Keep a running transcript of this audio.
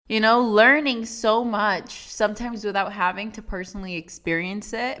learning so much, sometimes without having to personally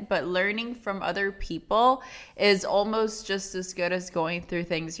experience it, but learning from other people is almost just as good as going through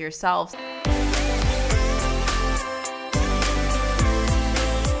things yourself.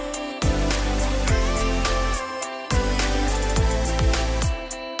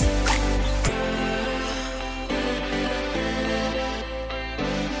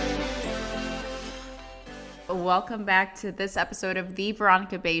 Welcome back to this episode of The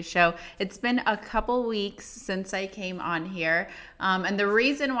Veronica Bay Show. It's been a couple weeks since I came on here. And the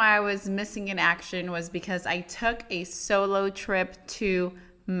reason why I was missing in action was because I took a solo trip to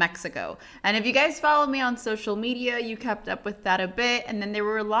Mexico. And if you guys follow me on social media, you kept up with that a bit. And then there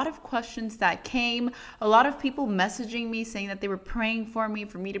were a lot of questions that came, a lot of people messaging me saying that they were praying for me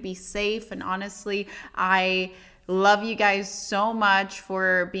to be safe. And honestly, I love you guys so much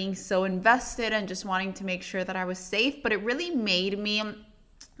for being so invested and just wanting to make sure that I was safe. But it really made me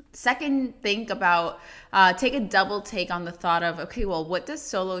take a double take on the thought of, okay, well, what does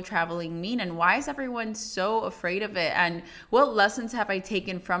solo traveling mean and why is everyone so afraid of it? And what lessons have I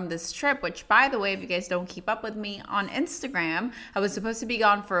taken from this trip? Which, by the way, if you guys don't keep up with me on Instagram, I was supposed to be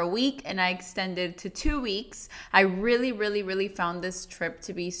gone for a week and I extended to 2 weeks. I really found this trip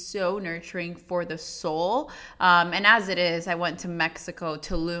to be so nurturing for the soul. And as it is, I went to Mexico,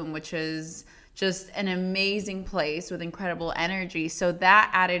 Tulum, which is just an amazing place with incredible energy. So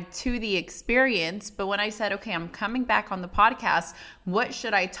that added to the experience. But when I said, okay, I'm coming back on the podcast, what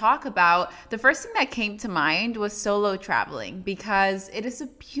should I talk about? The first thing that came to mind was solo traveling, because it is a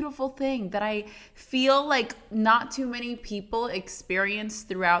beautiful thing that I feel like not too many people experience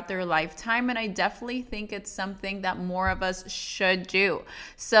throughout their lifetime. And I definitely think it's something that more of us should do.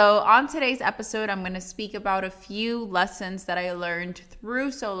 So on today's episode, I'm going to speak about a few lessons that I learned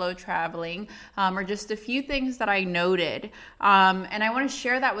through solo traveling, or just a few things that I noted. And I want to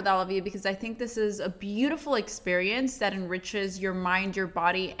share that with all of you because I think this is a beautiful experience that enriches your mind, your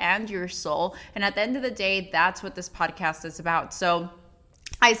body, and your soul. And at the end of the day, that's what this podcast is about. So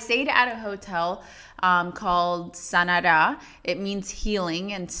I stayed at a hotel called Sanara. It means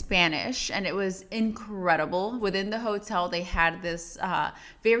healing in Spanish, and it was incredible. Within the hotel, they had this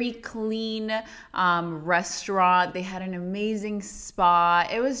very clean restaurant. They had an amazing spa.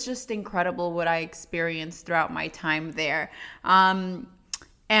 It was just incredible what I experienced throughout my time there.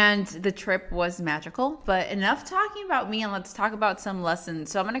 And the trip was magical, but enough talking about me and let's talk about some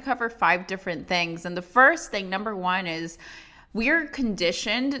lessons. So I'm going to cover 5 different things. And the first thing, number 1, is we're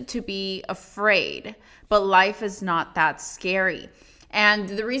conditioned to be afraid, but life is not that scary. And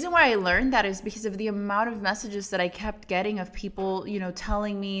the reason why I learned that is because of the amount of messages that I kept getting of people,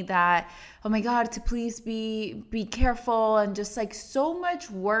 telling me that, oh my God, to please be careful, and just like so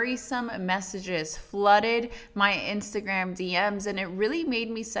much worrisome messages flooded my Instagram DMs. And it really made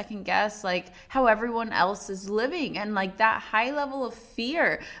me second guess like how everyone else is living, and like that high level of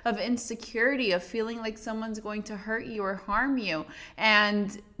fear, of insecurity, of feeling like someone's going to hurt you or harm you.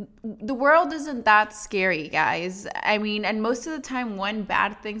 And the world isn't that scary, guys. I mean, and most of the time when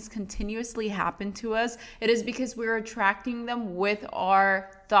bad things continuously happen to us, it is because we're attracting them with our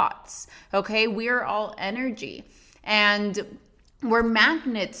thoughts. Okay, we're all energy and we're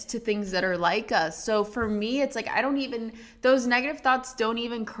magnets to things that are like us. So for me, it's like those negative thoughts don't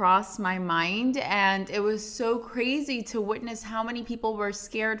even cross my mind. And it was so crazy to witness how many people were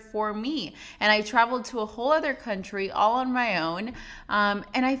scared for me. And I traveled to a whole other country all on my own.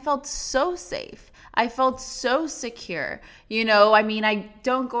 And I felt so safe. I felt so secure. I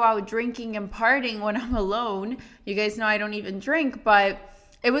don't go out drinking and partying when I'm alone. You guys know I don't even drink, but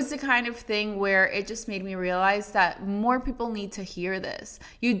it was the kind of thing where it just made me realize that more people need to hear this.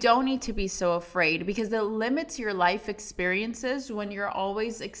 You don't need to be so afraid, because it limits your life experiences when you're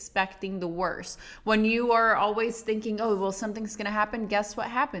always expecting the worst. When you are always thinking, oh, well, something's going to happen. Guess what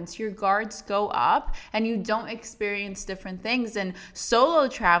happens? Your guards go up and you don't experience different things. And solo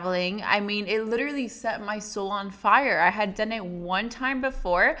traveling, it literally set my soul on fire. I had done it one time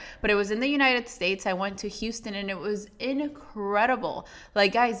before, but it was in the United States. I went to Houston and it was incredible.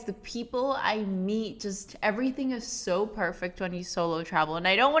 Like, guys, the people I meet, just everything is so perfect when you solo travel. And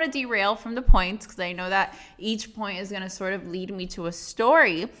I don't want to derail from the points because I know that each point is going to sort of lead me to a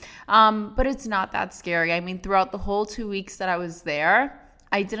story. But it's not that scary. Throughout the whole 2 weeks that I was there,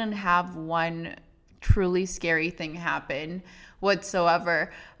 I didn't have one truly scary thing happen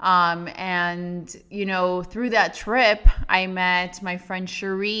whatsoever. Through that trip, I met my friend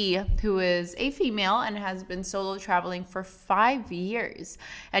Cherie, who is a female and has been solo traveling for 5 years.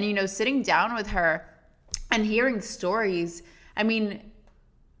 And, sitting down with her and hearing stories,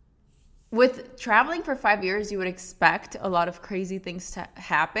 with traveling for 5 years, you would expect a lot of crazy things to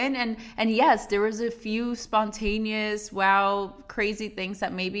happen. And yes, there was a few spontaneous, wow, crazy things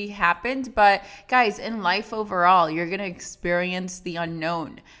that maybe happened. But guys, in life overall, you're going to experience the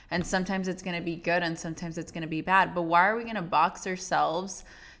unknown. And sometimes it's going to be good and sometimes it's going to be bad. But why are we going to box ourselves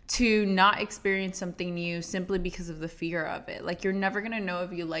to not experience something new simply because of the fear of it? Like, you're never going to know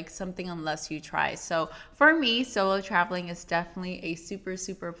if you like something unless you try. So for me, solo traveling is definitely a super,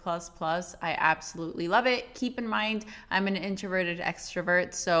 super plus plus. I absolutely love it. Keep in mind, I'm an introverted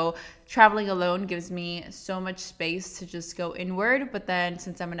extrovert, so traveling alone gives me so much space to just go inward. But then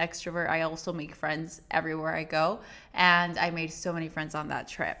since I'm an extrovert, I also make friends everywhere I go. And I made so many friends on that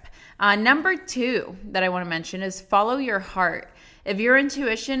trip. Number 2 that I want to mention is follow your heart. If your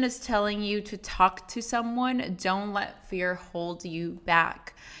intuition is telling you to talk to someone, don't let fear hold you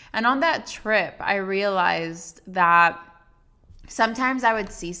back. And on that trip, I realized that sometimes I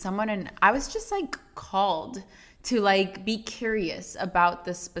would see someone and I was just like called to like be curious about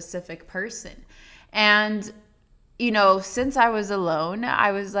this specific person. And since I was alone,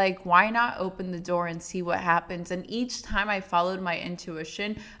 I was like, why not open the door and see what happens? And each time I followed my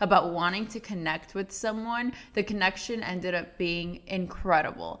intuition about wanting to connect with someone, the connection ended up being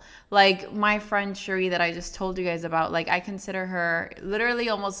incredible. Like my friend Cherie that I just told you guys about, like I consider her literally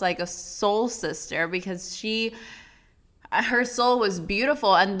almost like a soul sister because her soul was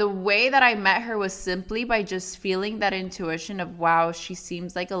beautiful. And the way that I met her was simply by just feeling that intuition of, wow, she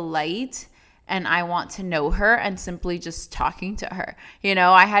seems like a light and I want to know her, and simply just talking to her.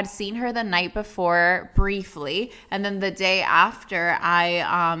 I had seen her the night before briefly, and then the day after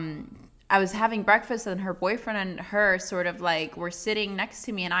I was having breakfast and her boyfriend and her sort of like were sitting next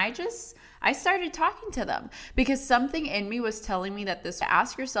to me, and I started talking to them because something in me was telling me that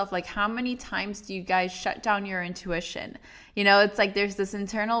ask yourself, like, how many times do you guys shut down your intuition? It's like there's this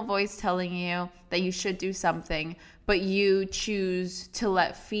internal voice telling you that you should do something, but you choose to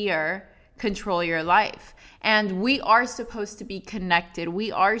let fear control your life. And we are supposed to be connected.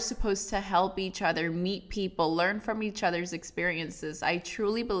 We are supposed to help each other, meet people, learn from each other's experiences. I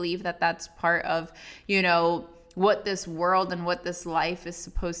truly believe that that's part of, what this world and what this life is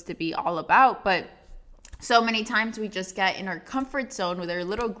supposed to be all about. But so many times we just get in our comfort zone with our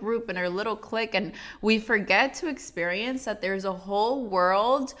little group and our little clique, and we forget to experience that there's a whole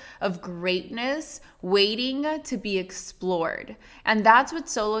world of greatness waiting to be explored. And that's what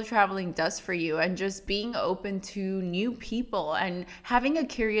solo traveling does for you, and just being open to new people and having a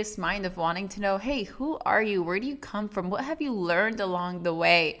curious mind of wanting to know, hey, who are you? Where do you come from? What have you learned along the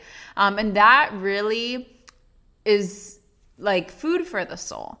way? And that really is like food for the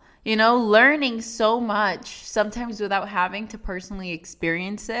soul. Learning so much, sometimes without having to personally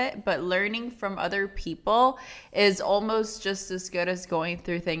experience it, but learning from other people is almost just as good as going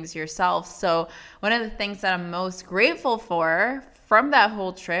through things yourself. So one of the things that I'm most grateful for from that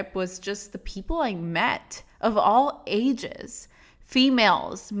whole trip was just the people I met of all ages,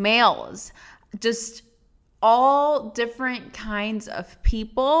 females, males, just all different kinds of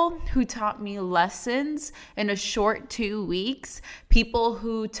people who taught me lessons in a short 2 weeks, people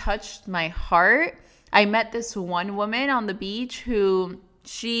who touched my heart. I met this one woman on the beach who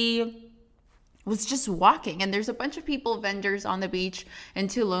she was just walking, and there's a bunch of vendors on the beach in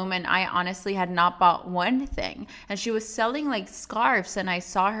Tulum, and I honestly had not bought one thing, and she was selling like scarves, and I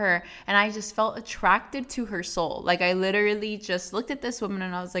saw her and I just felt attracted to her soul. Like I literally just looked at this woman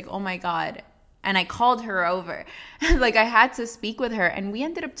and I was like, oh my God. And I called her over. Like I had to speak with her, and we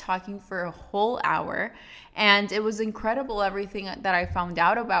ended up talking for a whole hour, and it was incredible everything that I found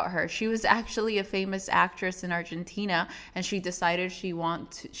out about her. She was actually a famous actress in Argentina, and she decided she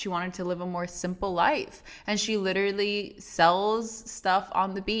wanted to live a more simple life, and she literally sells stuff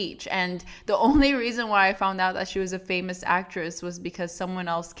on the beach. And the only reason why I found out that she was a famous actress was because some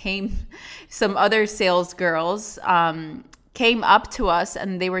other sales girls came up to us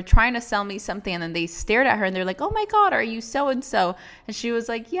and they were trying to sell me something, and then they stared at her and they're like, oh my God, are you so-and-so? And she was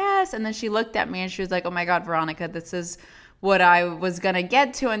like, yes. And then she looked at me and she was like, oh my God, Veronica, this is what I was going to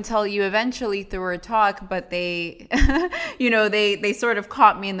get to until you eventually threw her talk. But they, they sort of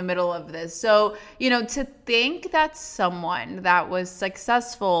caught me in the middle of this. So, to think that someone that was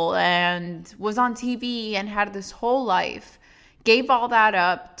successful and was on TV and had this whole life gave all that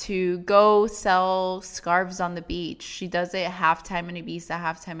up to go sell scarves on the beach. She does it halftime in Ibiza,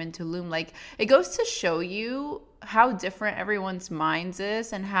 halftime in Tulum. Like, it goes to show you how different everyone's minds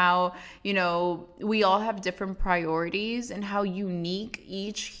is, and how, we all have different priorities, and how unique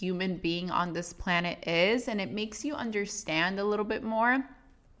each human being on this planet is. And it makes you understand a little bit more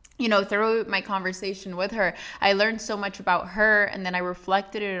through my conversation with her, I learned so much about her, and then I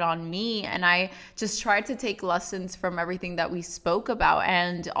reflected it on me, and I just tried to take lessons from everything that we spoke about.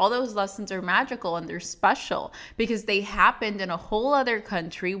 And all those lessons are magical and they're special because they happened in a whole other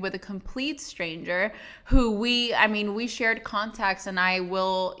country with a complete stranger who we shared contacts, and I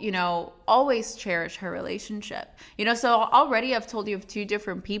will, always cherish her relationship. So already I've told you of two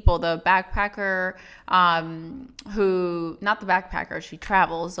different people, the backpacker, not the backpacker, she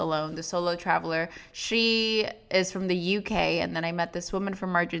travels alone, the solo traveler. She is from the UK, and then I met this woman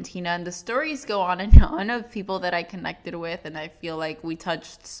from Argentina, and the stories go on and on of people that I connected with, and I feel like we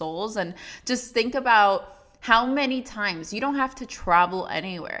touched souls. And just think about how many times, you don't have to travel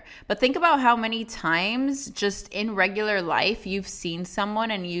anywhere, but think about how many times just in regular life you've seen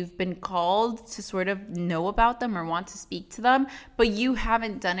someone and you've been called to sort of know about them or want to speak to them, but you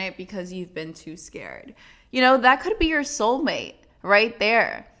haven't done it because you've been too scared. That could be your soulmate right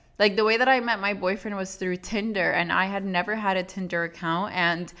there. Like the way that I met my boyfriend was through Tinder, and I had never had a Tinder account.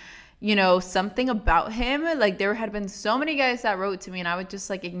 And something about him, like there had been so many guys that wrote to me and I would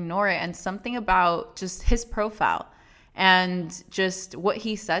just like ignore it. And something about just his profile and just what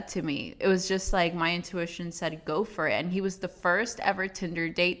he said to me, it was just like my intuition said, go for it. And he was the first ever Tinder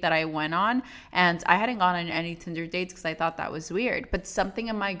date that I went on. And I hadn't gone on any Tinder dates because I thought that was weird. But something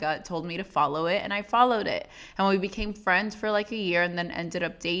in my gut told me to follow it, and I followed it. And we became friends for like a year and then ended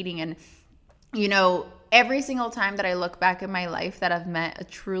up dating. And every single time that I look back in my life that I've met a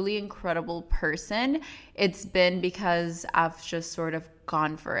truly incredible person, it's been because I've just sort of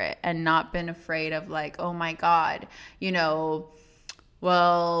gone for it and not been afraid of like, oh my God,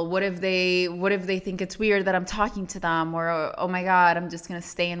 well, what if they think it's weird that I'm talking to them? Or, oh my God, I'm just going to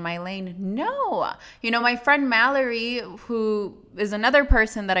stay in my lane. No. My friend Mallory, who is another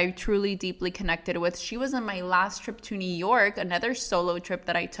person that I truly deeply connected with, she was on my last trip to New York, another solo trip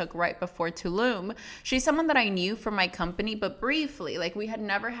that I took right before Tulum. She's someone that I knew from my company, but briefly, like we had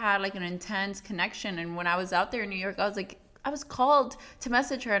never had like an intense connection. And when I was out there in New York, I was called to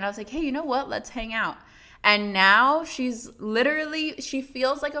message her, and I was like, hey, you know what? Let's hang out. And now she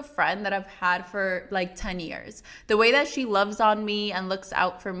feels like a friend that I've had for like 10 years. The way that she loves on me and looks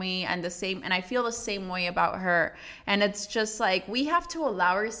out for me, and I feel the same way about her. And it's just like, we have to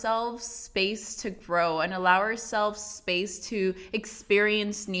allow ourselves space to grow and allow ourselves space to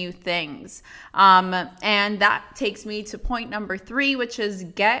experience new things. And that takes me to point number 3, which is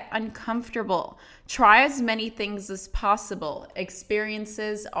get uncomfortable. Try as many things as possible.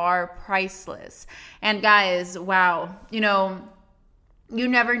 Experiences are priceless. And guys, wow, you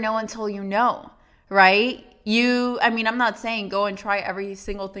never know until you know, right? I'm not saying go and try every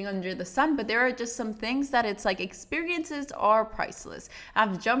single thing under the sun, but there are just some things that it's like experiences are priceless.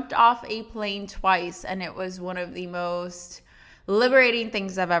 I've jumped off a plane twice, and it was one of the most liberating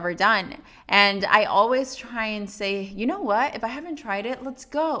things I've ever done. And I always try and say, you know what? If I haven't tried it, let's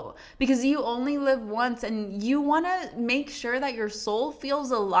go. Because you only live once, and you want to make sure that your soul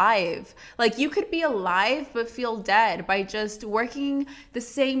feels alive. Like you could be alive but feel dead by just working the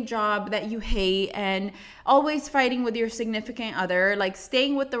same job that you hate and always fighting with your significant other, like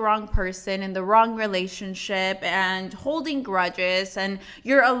staying with the wrong person in the wrong relationship and holding grudges, and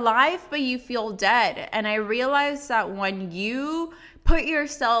you're alive but you feel dead. And I realized that when you put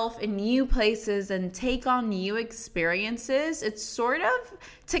yourself in new places and take on new experiences, it sort of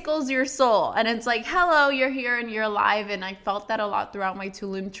tickles your soul. And it's like, hello, you're here and you're alive. And I felt that a lot throughout my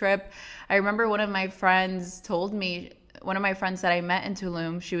Tulum trip. I remember one of my friends that I met in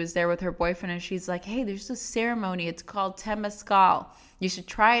Tulum, she was there with her boyfriend, and she's like, hey, there's this ceremony. It's called Temazcal. You should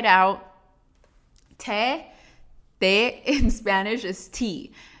try it out. Te in Spanish is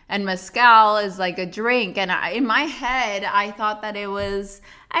tea. And mezcal is like a drink. And in my head, I thought that it was,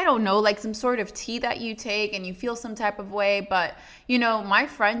 I don't know, like some sort of tea that you take and you feel some type of way. But, my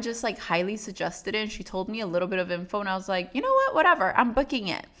friend just like highly suggested it. And she told me a little bit of info. And I was like, you know what, whatever, I'm booking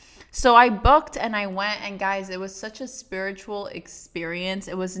it. So I booked and I went, and guys, it was such a spiritual experience.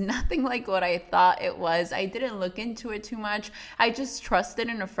 It was nothing like what I thought it was. I didn't look into it too much. I just trusted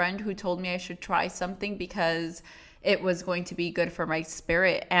in a friend who told me I should try something because it was going to be good for my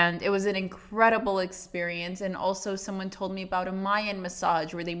spirit. And it was an incredible experience. And also someone told me about a Mayan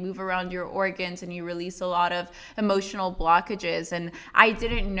massage where they move around your organs and you release a lot of emotional blockages. And I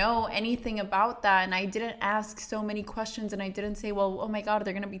didn't know anything about that. And I didn't ask so many questions. And I didn't say, well, oh my God,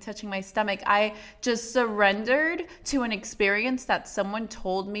 they're going to be touching my stomach. I just surrendered to an experience that someone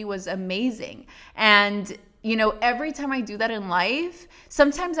told me was amazing. And every time I do that in life,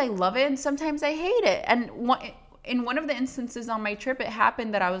 sometimes I love it and sometimes I hate it. And in one of the instances on my trip, it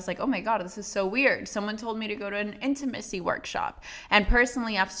happened that I was like, oh my God, this is so weird. Someone told me to go to an intimacy workshop. And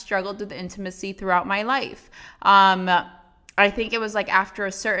personally, I've struggled with intimacy throughout my life. I think it was like after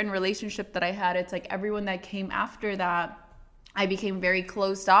a certain relationship that I had, it's like everyone that came after that, I became very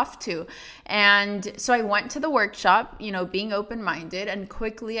closed off to. And so I went to the workshop, being open-minded, and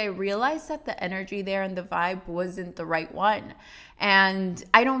quickly I realized that the energy there and the vibe wasn't the right one. And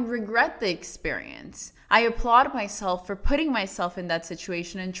I don't regret the experience. I applaud myself for putting myself in that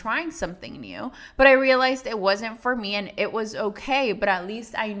situation and trying something new. But I realized it wasn't for me, and it was okay. But at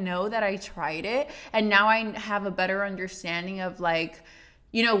least I know that I tried it. And now I have a better understanding of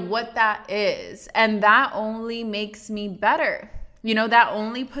what that is. And that only makes me better. That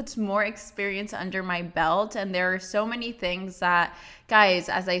only puts more experience under my belt. And there are so many things that, guys,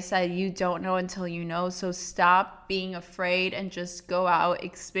 as I said, you don't know until you know. So stop being afraid and just go out,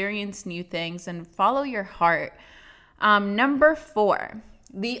 experience new things, and follow your heart. Number 4,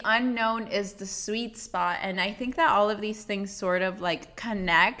 the unknown is the sweet spot. And I think that all of these things sort of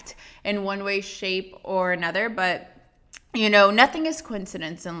connect in one way, shape, or another. But nothing is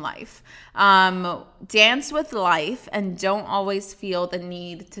coincidence in life. Dance with life and don't always feel the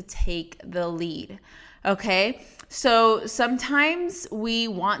need to take the lead. Okay? So sometimes we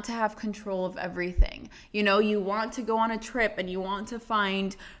want to have control of everything. You want to go on a trip and you want to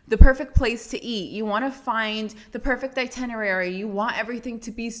find the perfect place to eat. You want to find the perfect itinerary. You want everything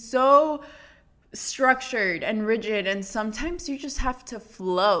to be so structured and rigid. And sometimes you just have to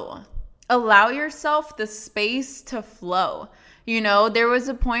flow. Allow yourself the space to flow. There was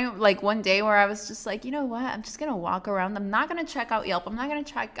a point one day where I was just like, you know what? I'm just going to walk around. I'm not going to check out Yelp. I'm not going to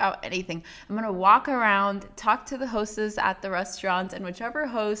check out anything. I'm going to walk around, talk to the hostess at the restaurants, and whichever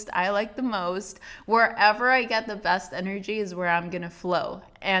host I like the most, wherever I get the best energy is where I'm going to flow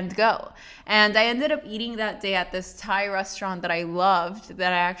and go. And I ended up eating that day at this Thai restaurant that I loved,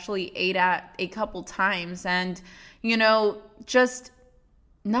 that I actually ate at a couple times. And, just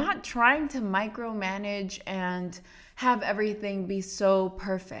not trying to micromanage and have everything be so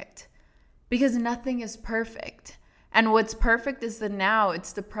perfect, because nothing is perfect. And what's perfect is the now.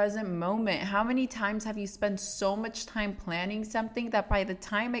 It's the present moment. How many times have you spent so much time planning something that by the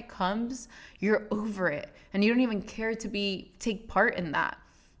time it comes, you're over it and you don't even care to take part in that?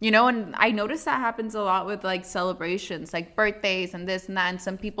 And I notice that happens a lot with celebrations, like birthdays and this and that. And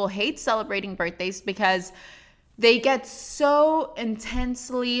some people hate celebrating birthdays because they get so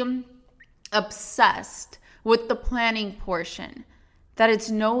intensely obsessed with the planning portion that it's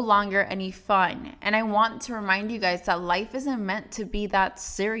no longer any fun. And I want to remind you guys that life isn't meant to be that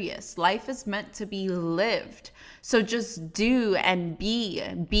serious. Life is meant to be lived. So just do and be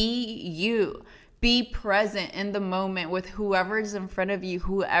you. Be present in the moment with whoever's in front of you,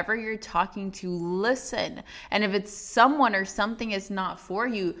 whoever you're talking to. Listen. And if it's someone or something is not for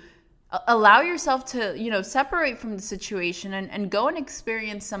you, allow yourself to, separate from the situation and go and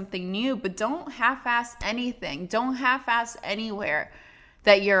experience something new, but don't half-ass anything. Don't half-ass anywhere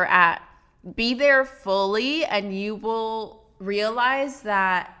that you're at. Be there fully, and you will realize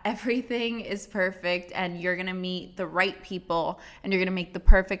that everything is perfect, and you're going to meet the right people, and you're going to make the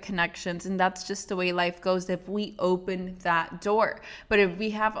perfect connections. And that's just the way life goes if we open that door. But if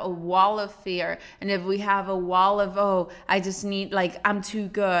we have a wall of fear, and if we have a wall of, I just need, I'm too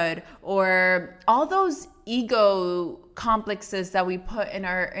good, or all those ego complexes that we put in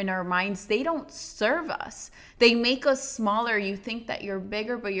our minds, they don't serve us. They make us smaller. You think that you're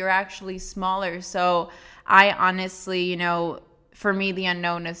bigger, but you're actually smaller. So I honestly, for me, the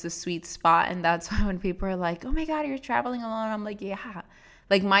unknown is the sweet spot. And that's why when people are like, oh my God, you're traveling alone, I'm like, yeah.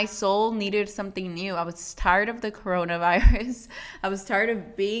 My soul needed something new. I was tired of the coronavirus. I was tired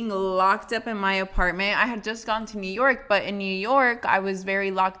of being locked up in my apartment. I had just gone to New York, but in New York, I was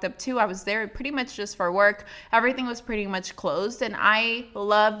very locked up too. I was there pretty much just for work. Everything was pretty much closed. And I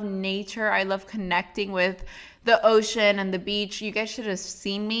love nature. I love connecting with the ocean and the beach. You guys should have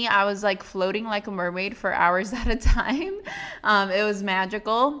seen me. I was floating like a mermaid for hours at a time. It was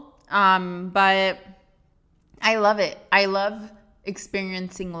magical. But I love it. I love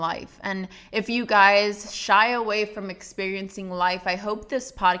experiencing life. And if you guys shy away from experiencing life, I hope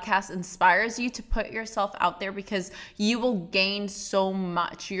this podcast inspires you to put yourself out there, because you will gain so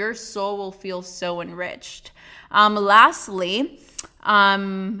much. Your soul will feel so enriched. Lastly,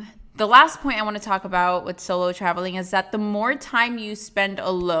 the last point I want to talk about with solo traveling is that the more time you spend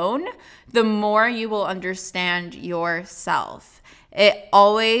alone, the more you will understand yourself. it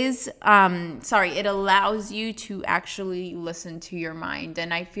always, it allows you to actually listen to your mind.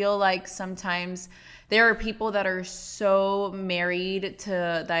 And I feel like sometimes there are people that are so married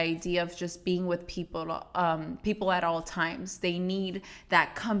to the idea of just being with people at all times. They need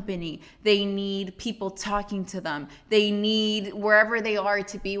that company. They need people talking to them. They need wherever they are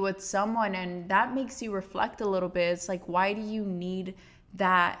to be with someone. And that makes you reflect a little bit. It's like, why do you need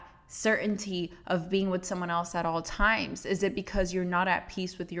that certainty of being with someone else at all times? Is it because you're not at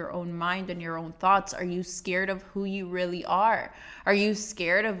peace with your own mind and your own thoughts? Are you scared of who you really are? Are you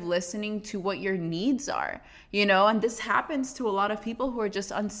scared of listening to what your needs are? And this happens to a lot of people who are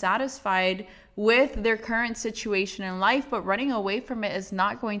just unsatisfied with their current situation in life, but running away from it is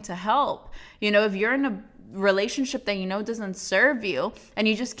not going to help. If you're in a relationship that doesn't serve you, and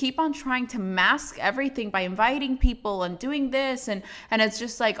you just keep on trying to mask everything by inviting people and doing this, and it's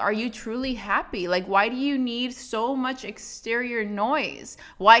just like, are you truly happy? Like, why do you need so much exterior noise?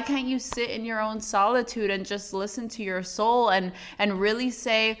 Why can't you sit in your own solitude and just listen to your soul and really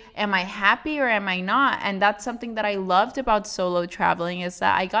say, am I happy or am I not? And that's something that I loved about solo traveling, is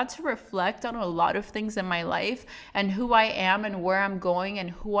that I got to reflect on a lot of things in my life and who I am and where I'm going and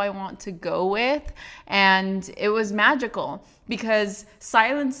who I want to go with. And it was magical because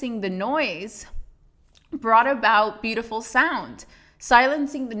silencing the noise brought about beautiful sound.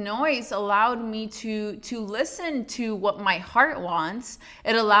 Silencing the noise allowed me to listen to what my heart wants.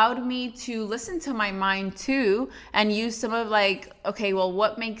 It allowed me to listen to my mind too, and use some of okay, well,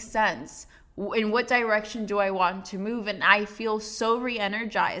 what makes sense? In what direction do I want to move? And I feel so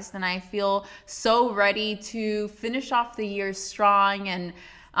re-energized, and I feel so ready to finish off the year strong. And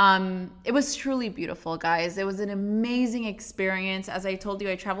it was truly beautiful, guys. It was an amazing experience. As I told you,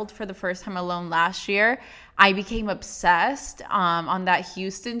 I traveled for the first time alone last year. I became obsessed on that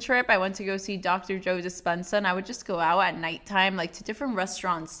Houston trip. I went to go see Dr. Joe Dispenza, and I would just go out at nighttime, to different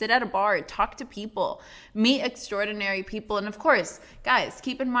restaurants, sit at a bar, talk to people, meet extraordinary people. And of course, guys,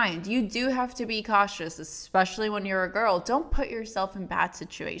 keep in mind, you do have to be cautious, especially when you're a girl. Don't put yourself in bad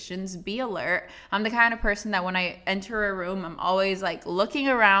situations. Be alert. I'm the kind of person that when I enter a room, I'm always looking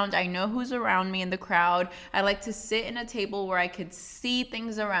around. I know who's around me in the crowd. I like to sit in a table where I could see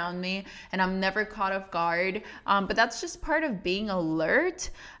things around me, and I'm never caught off guard. But that's just part of being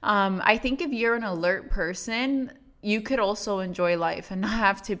alert. I think if you're an alert person, you could also enjoy life and not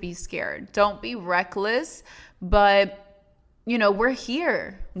have to be scared. Don't be reckless, but we're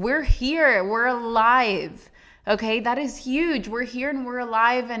here. We're alive. Okay, that is huge. We're here and we're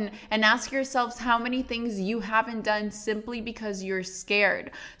alive, and ask yourselves how many things you haven't done simply because you're scared.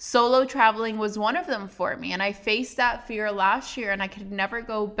 Solo traveling was one of them for me, and I faced that fear last year, and I could never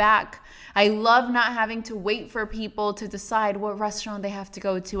go back. I love not having to wait for people to decide what restaurant they have to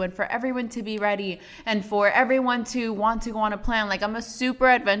go to, and for everyone to be ready, and for everyone to want to go on a plan. I'm a super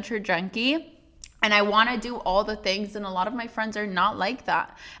adventure junkie. And I want to do all the things, and a lot of my friends are not like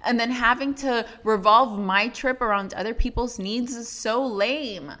that. And then having to revolve my trip around other people's needs is so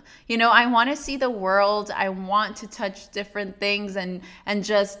lame. I want to see the world. I want to touch different things and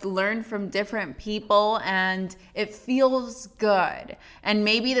just learn from different people, and it feels good. And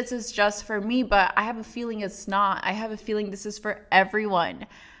maybe this is just for me, but I have a feeling it's not. I have a feeling this is for everyone.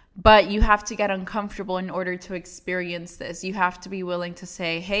 But you have to get uncomfortable in order to experience this. You have to be willing to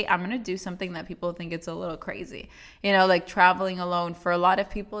say, hey, I'm going to do something that people think it's a little crazy. Traveling alone, for a lot of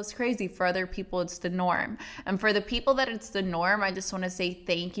people, it's crazy. For other people, it's the norm. And for the people that it's the norm, I just want to say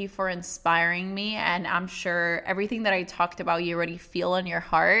thank you for inspiring me. And I'm sure everything that I talked about, you already feel in your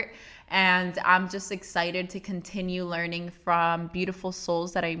heart. And I'm just excited to continue learning from beautiful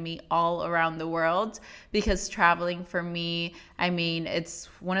souls that I meet all around the world, because traveling for me, it's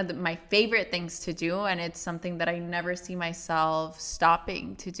one of my favorite things to do, and it's something that I never see myself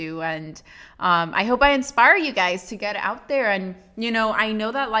stopping to do. And I hope I inspire you guys to get out there. And, I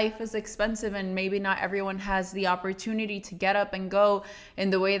know that life is expensive, and maybe not everyone has the opportunity to get up and go in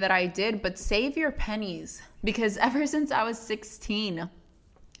the way that I did, but save your pennies, because ever since I was 16,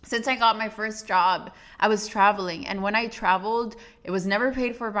 since I got my first job, I was traveling. And when I traveled, it was never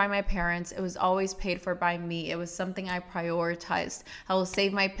paid for by my parents. It was always paid for by me. It was something I prioritized. I will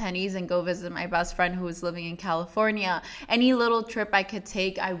save my pennies and go visit my best friend who was living in California. Any little trip I could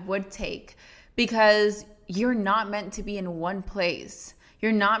take, I would take, because you're not meant to be in one place.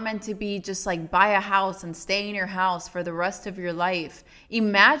 You're not meant to be just buy a house and stay in your house for the rest of your life.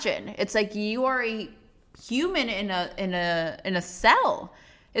 Imagine, it's you are a human in a cell.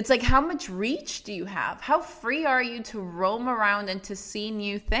 It's like, how much reach do you have? How free are you to roam around and to see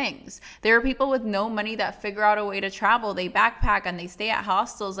new things? There are people with no money that figure out a way to travel. They backpack and they stay at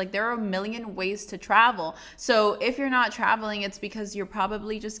hostels. Like, there are a million ways to travel. So if you're not traveling, it's because you're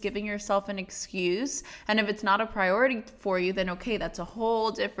probably just giving yourself an excuse. And if it's not a priority for you, then okay, that's a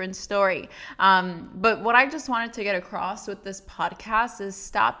whole different story. But what I just wanted to get across with this podcast is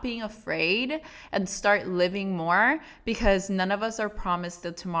stop being afraid and start living more, because none of us are promised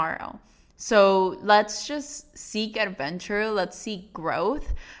the tomorrow. So let's just seek adventure. Let's seek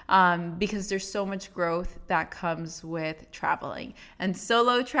growth, because there's so much growth that comes with traveling. And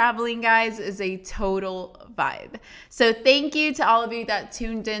solo traveling, guys, is a total vibe. So thank you to all of you that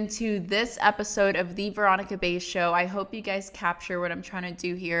tuned into this episode of The Veronica Bass Show. I hope you guys capture what I'm trying to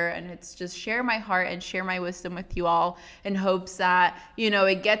do here. And it's just share my heart and share my wisdom with you all in hopes that,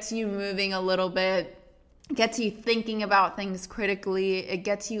 it gets you moving a little bit, gets you thinking about things critically. It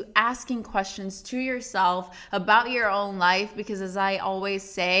gets you asking questions to yourself about your own life, because as I always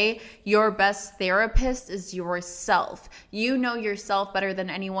say, your best therapist is yourself. You know yourself better than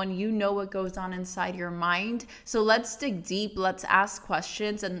anyone. You know what goes on inside your mind. So let's dig deep, let's ask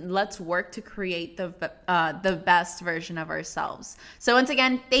questions, and let's work to create the best version of ourselves. So once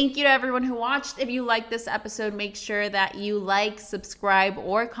again, thank you to everyone who watched. If you like this episode, make sure that you like, subscribe,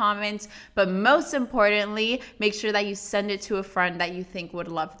 or comment. But most importantly, make sure that you send it to a friend that you think would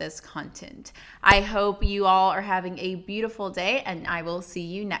love this content. I hope you all are having a beautiful day, and I will see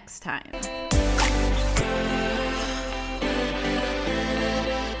you next time.